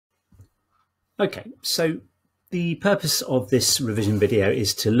Okay, so the purpose of this revision video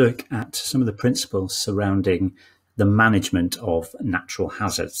is to look at some of the principles surrounding the management of natural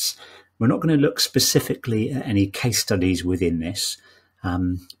hazards. We're not going to look specifically at any case studies within this,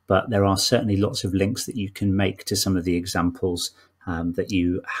 but there are certainly lots of links that you can make to some of the examples that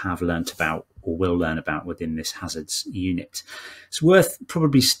you have learnt about or will learn about within this hazards unit. It's worth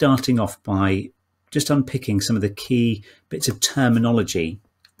probably starting off by just unpicking some of the key bits of terminology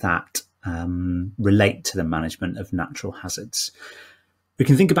that relate to the management of natural hazards. We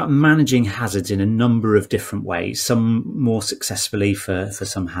can think about managing hazards in a number of different ways, some more successfully for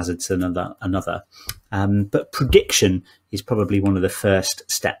some hazards than another. But prediction is probably one of the first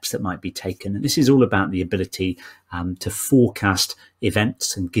steps that might be taken. And this is all about the ability to forecast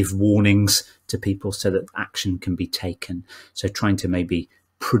events and give warnings to people so that action can be taken. So trying to maybe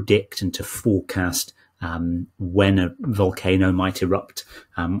predict and to forecast when a volcano might erupt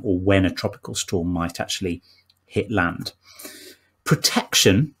or when a tropical storm might actually hit land.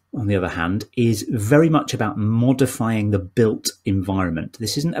 Protection, on the other hand, is very much about modifying the built environment.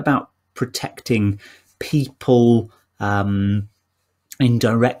 This isn't about protecting people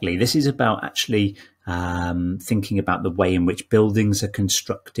indirectly. This is about actually thinking about the way in which buildings are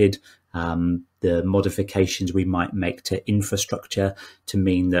constructed, the modifications we might make to infrastructure to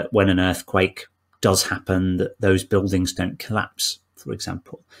mean that when an earthquake does happen, that those buildings don't collapse, for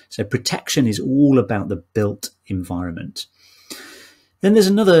example. So protection is all about the built environment. Then there's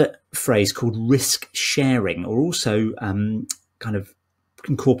another phrase called risk sharing, or also kind of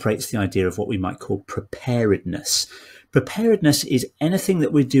incorporates the idea of what we might call preparedness. Preparedness is anything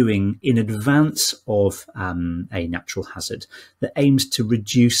that we're doing in advance of a natural hazard that aims to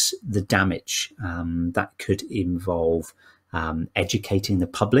reduce the damage. That could involve educating the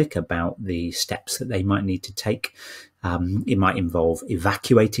public about the steps that they might need to take. It might involve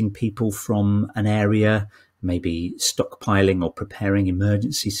evacuating people from an area, maybe stockpiling or preparing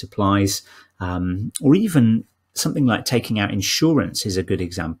emergency supplies, or even something like taking out insurance is a good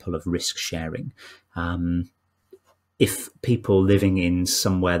example of risk sharing. If people living in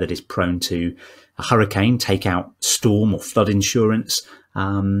somewhere that is prone to a hurricane take out storm or flood insurance,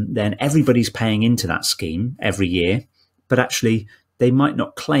 then everybody's paying into that scheme every year, but actually they might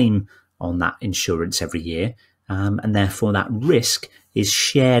not claim on that insurance every year, and therefore that risk is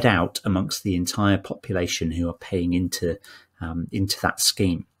shared out amongst the entire population who are paying into that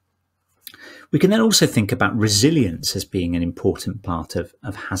scheme. We can then also think about resilience as being an important part of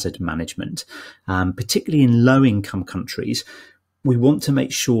hazard management, particularly in low-income countries. We want to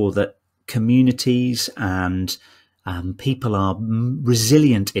make sure that communities and people are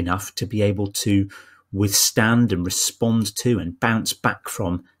resilient enough to be able to withstand and respond to and bounce back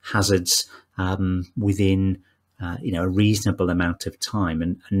from hazards within a reasonable amount of time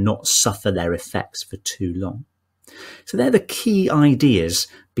and not suffer their effects for too long. So they're the key ideas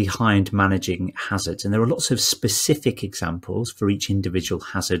behind managing hazards. And there are lots of specific examples for each individual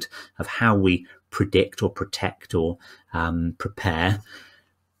hazard of how we predict or protect or prepare.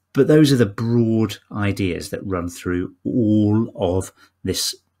 But those are the broad ideas that run through all of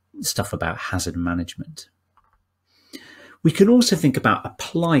this stuff about hazard management. We can also think about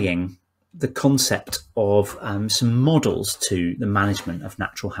applying the concept of some models to the management of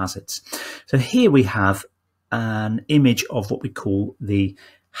natural hazards. So here we have an image of what we call the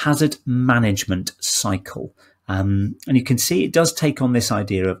hazard management cycle. And you can see it does take on this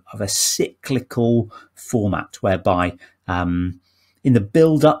idea of a cyclical format whereby in the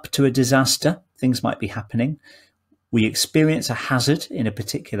build up to a disaster, things might be happening. We experience a hazard in a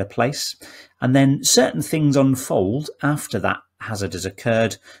particular place, and then certain things unfold after that hazard has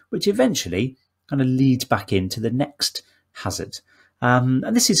occurred, which eventually kind of leads back into the next hazard.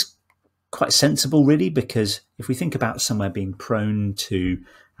 And this is quite sensible, really, because if we think about somewhere being prone to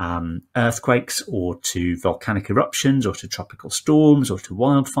earthquakes or to volcanic eruptions or to tropical storms or to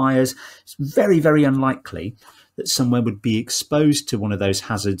wildfires, it's very, very unlikely that somewhere would be exposed to one of those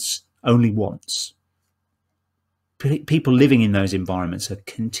hazards only once. People living in those environments are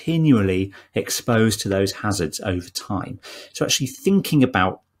continually exposed to those hazards over time. So actually thinking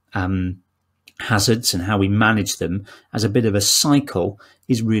about hazards and how we manage them as a bit of a cycle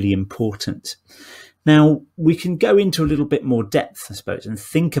is really important. Now, we can go into a little bit more depth, I suppose, and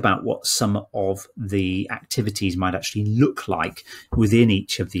think about what some of the activities might actually look like within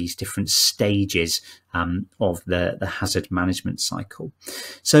each of these different stages of the hazard management cycle.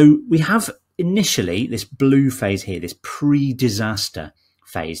 So we have initially this blue phase here, this pre-disaster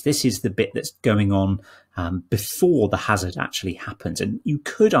phase. This is the bit that's going on before the hazard actually happens. And you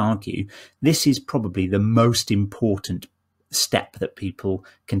could argue this is probably the most important step that people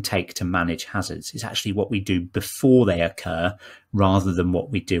can take to manage hazards. It's actually what we do before they occur rather than what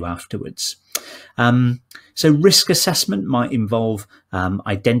we do afterwards. So risk assessment might involve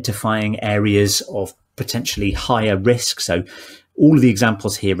identifying areas of potentially higher risk. So all of the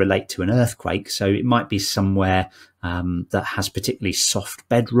examples here relate to an earthquake. So it might be somewhere that has particularly soft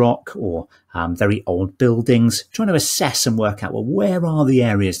bedrock or very old buildings, trying to assess and work out, well, where are the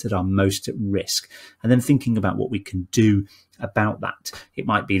areas that are most at risk? And then thinking about what we can do about that. It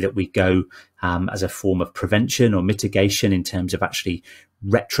might be that we go as a form of prevention or mitigation in terms of actually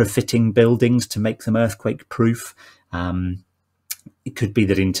retrofitting buildings to make them earthquake proof. It could be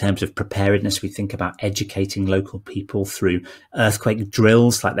that in terms of preparedness, we think about educating local people through earthquake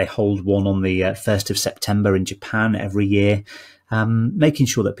drills, like they hold one on the 1st of September in Japan every year, making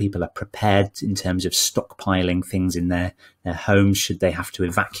sure that people are prepared in terms of stockpiling things in their homes should they have to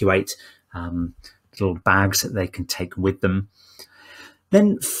evacuate, little bags that they can take with them.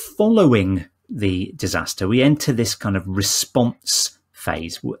 Then following the disaster, we enter this kind of response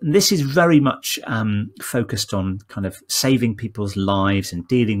phase. This is very much focused on kind of saving people's lives and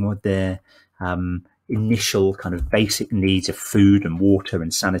dealing with their initial kind of basic needs of food and water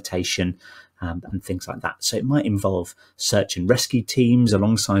and sanitation and things like that. So it might involve search and rescue teams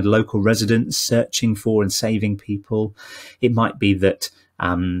alongside local residents searching for and saving people. It might be that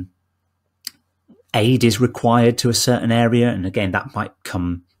aid is required to a certain area, and again that might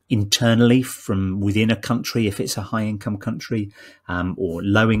come internally from within a country if it's a high-income country, or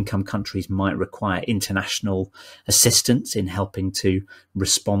low-income countries might require international assistance in helping to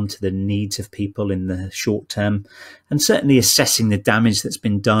respond to the needs of people in the short term, and certainly assessing the damage that's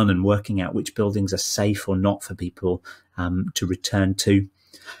been done and working out which buildings are safe or not for people to return to.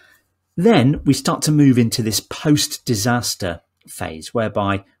 Then we start to move into this post-disaster phase,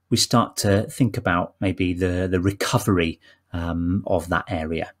 whereby we start to think about maybe the recovery of that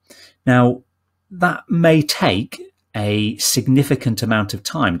area. Now, that may take a significant amount of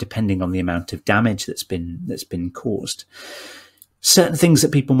time, depending on the amount of damage that's been caused. Certain things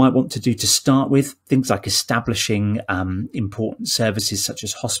that people might want to do to start with, things like establishing important services such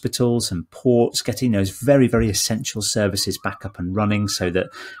as hospitals and ports, getting those very, very essential services back up and running so that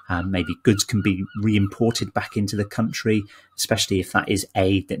maybe goods can be re-imported back into the country, especially if that is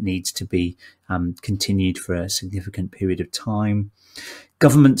aid that needs to be continued for a significant period of time.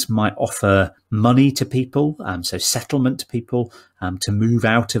 Governments might offer money to people, so settlement to people to move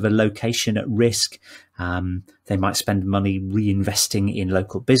out of a location at risk. They might spend money reinvesting in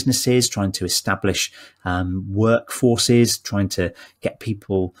local businesses, trying to establish workforces, trying to get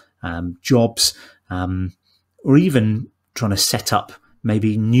people jobs, or even trying to set up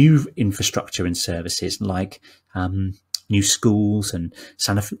maybe new infrastructure and services like new schools and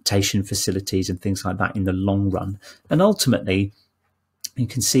sanitation facilities and things like that in the long run. And ultimately, you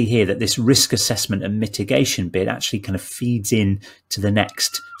can see here that this risk assessment and mitigation bit actually kind of feeds in to the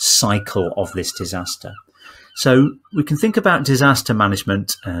next cycle of this disaster. So we can think about disaster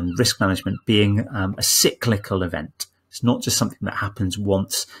management and risk management being a cyclical event. It's not just something that happens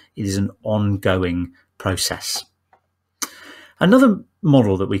once, it is an ongoing process. Another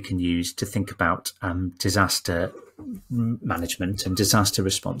model that we can use to think about disaster management and disaster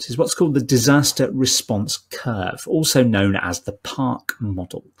response is what's called the disaster response curve, also known as the Park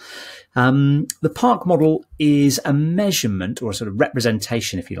model. The Park model is a measurement, or a sort of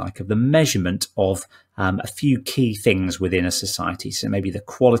representation, if you like, of the measurement of a few key things within a society. So maybe the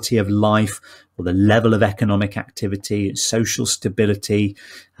quality of life, or the level of economic activity, social stability,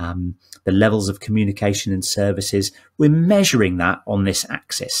 the levels of communication and services. We're measuring that on this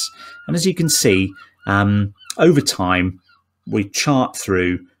axis. And as you can see, over time, we chart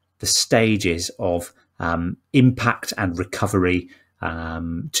through the stages of impact and recovery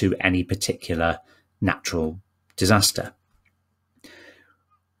to any particular natural disaster.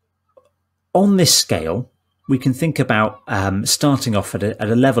 On this scale, we can think about starting off at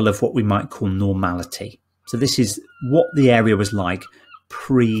a level of what we might call normality. So this is what the area was like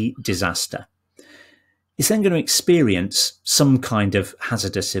pre-disaster. It's then going to experience some kind of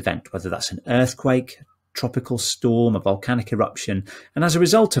hazardous event, whether that's an earthquake, tropical storm, a volcanic eruption. And as a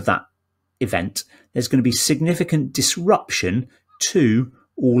result of that event, there's going to be significant disruption to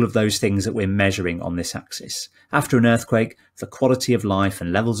all of those things that we're measuring on this axis. After an earthquake, the quality of life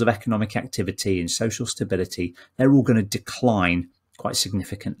and levels of economic activity and social stability, they're all going to decline quite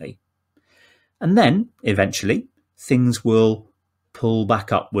significantly. And then eventually things will pull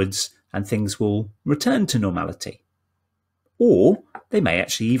back upwards and things will return to normality. Or they may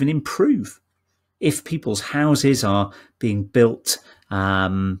actually even improve. If people's houses are being built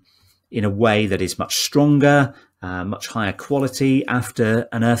in a way that is much stronger, much higher quality after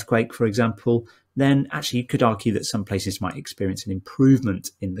an earthquake, for example, then actually you could argue that some places might experience an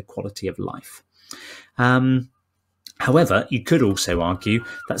improvement in the quality of life. However, you could also argue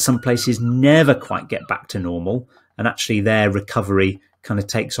that some places never quite get back to normal, and actually their recovery kind of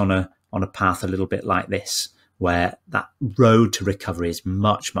takes on a path a little bit like this, where that road to recovery is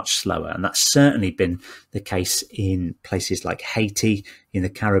much, much slower. And that's certainly been the case in places like Haiti in the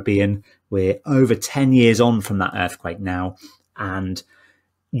Caribbean. We're over 10 years on from that earthquake now, and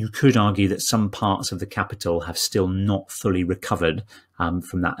you could argue that some parts of the capital have still not fully recovered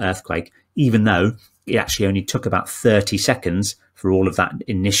from that earthquake, even though it actually only took about 30 seconds for all of that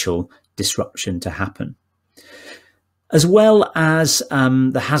initial disruption to happen. As well as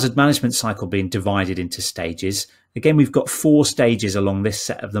the hazard management cycle being divided into stages, again, we've got 4 stages along this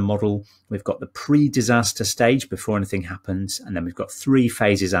set of the model. We've got the pre-disaster stage before anything happens, and then we've got 3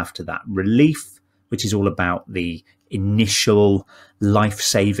 phases after that. Relief, which is all about the initial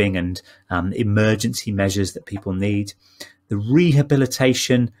life-saving and emergency measures that people need. The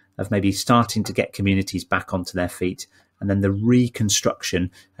rehabilitation of maybe starting to get communities back onto their feet, and then the reconstruction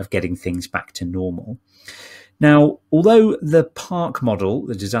of getting things back to normal. Now, although the PARC model,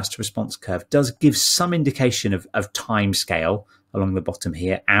 the disaster response curve, does give some indication of time scale along the bottom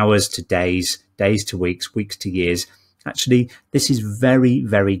here, hours to days, days to weeks, weeks to years, actually, this is very,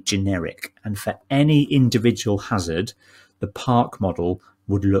 very generic. And for any individual hazard, the PARC model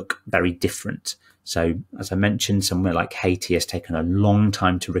would look very different. So, as I mentioned, somewhere like Haiti has taken a long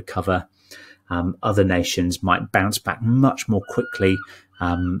time to recover. Other nations might bounce back much more quickly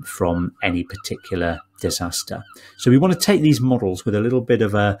from any particular disaster. So we want to take these models with a little bit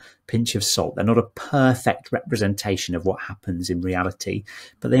of a pinch of salt. They're not a perfect representation of what happens in reality,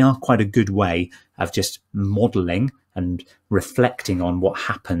 but they are quite a good way of just modeling and reflecting on what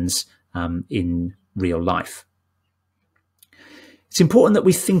happens in real life. It's important that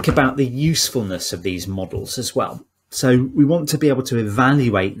we think about the usefulness of these models as well. So we want to be able to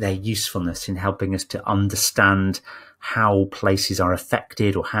evaluate their usefulness in helping us to understand how places are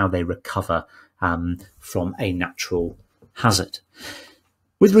affected or how they recover from a natural hazard.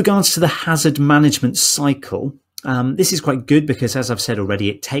 With regards to the hazard management cycle, this is quite good because, as I've said already,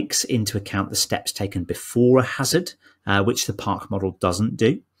 it takes into account the steps taken before a hazard, which the PARC model doesn't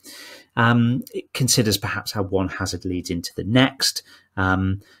do. It considers perhaps how one hazard leads into the next,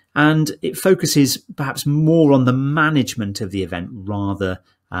 and it focuses perhaps more on the management of the event rather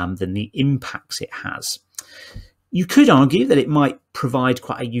than the impacts it has. You could argue that it might provide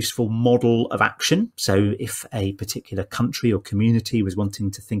quite a useful model of action. So if a particular country or community was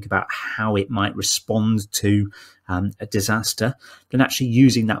wanting to think about how it might respond to a disaster, then actually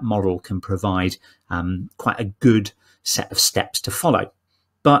using that model can provide quite a good set of steps to follow.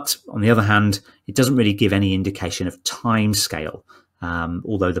 But on the other hand, it doesn't really give any indication of time scale.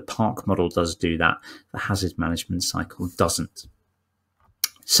 Although the PARC model does do that, the hazard management cycle doesn't.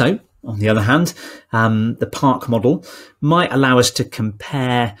 So, on the other hand, the PARC model might allow us to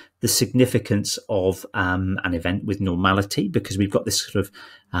compare the significance of an event with normality, because we've got this sort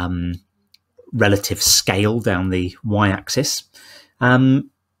of relative scale down the y-axis. And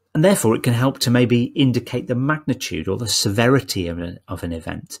therefore, it can help to maybe indicate the magnitude or the severity of an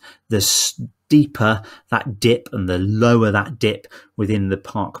event. The steeper that dip and the lower that dip within the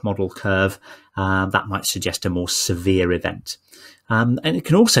PARC model curve, that might suggest a more severe event. And it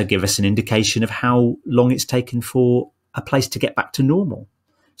can also give us an indication of how long it's taken for a place to get back to normal.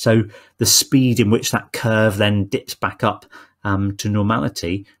 So the speed in which that curve then dips back up to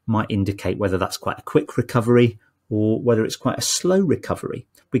normality might indicate whether that's quite a quick recovery or whether it's quite a slow recovery.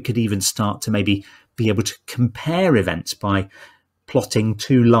 We could even start to maybe be able to compare events by plotting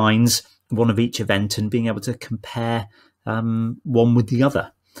 2 lines, one of each event, and being able to compare one with the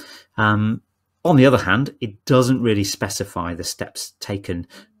other. On the other hand, it doesn't really specify the steps taken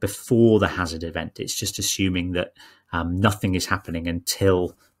before the hazard event. It's just assuming that nothing is happening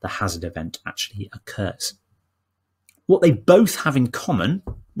until the hazard event actually occurs. What they both have in common,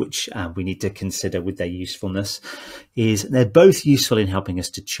 which we need to consider with their usefulness, is they're both useful in helping us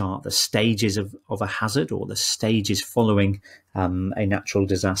to chart the stages of a hazard or the stages following a natural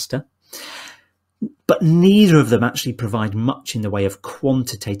disaster. But neither of them actually provide much in the way of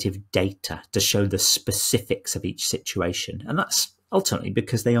quantitative data to show the specifics of each situation. And that's ultimately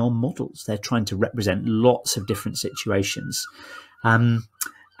because they are models. They're trying to represent lots of different situations.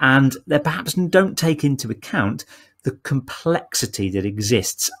 And they perhaps don't take into account the complexity that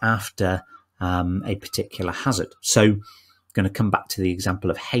exists after a particular hazard. So I'm going to come back to the example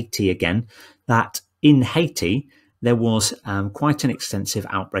of Haiti again, that in Haiti, there was quite an extensive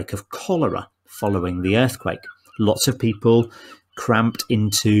outbreak of cholera following the earthquake. lots of people cramped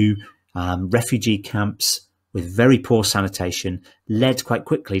into refugee camps with very poor sanitation led quite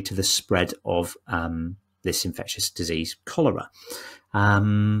quickly to the spread of this infectious disease, cholera.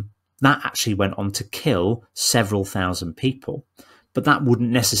 That actually went on to kill several thousand people, but that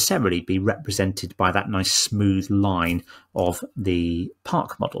wouldn't necessarily be represented by that nice smooth line of the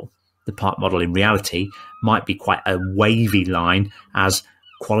park model. The park model in reality might be quite a wavy line as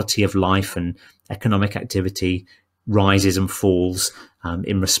quality of life and economic activity rises and falls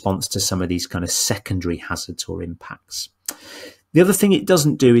in response to some of these kind of secondary hazards or impacts. The other thing it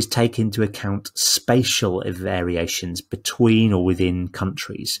doesn't do is take into account spatial variations between or within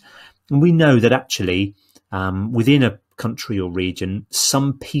countries. And we know that actually within a country or region,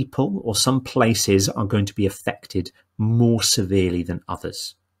 some people or some places are going to be affected more severely than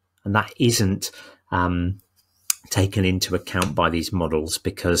others. And that isn't taken into account by these models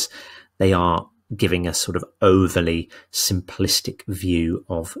because they are giving a sort of overly simplistic view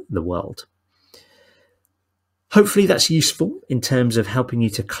of the world. Hopefully that's useful in terms of helping you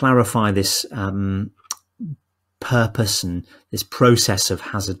to clarify this purpose and this process of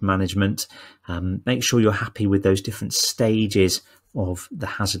hazard management. Make sure you're happy with those different stages of the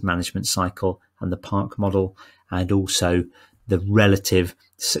hazard management cycle and the park model, and also the relative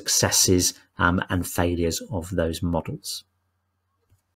successes and failures of those models.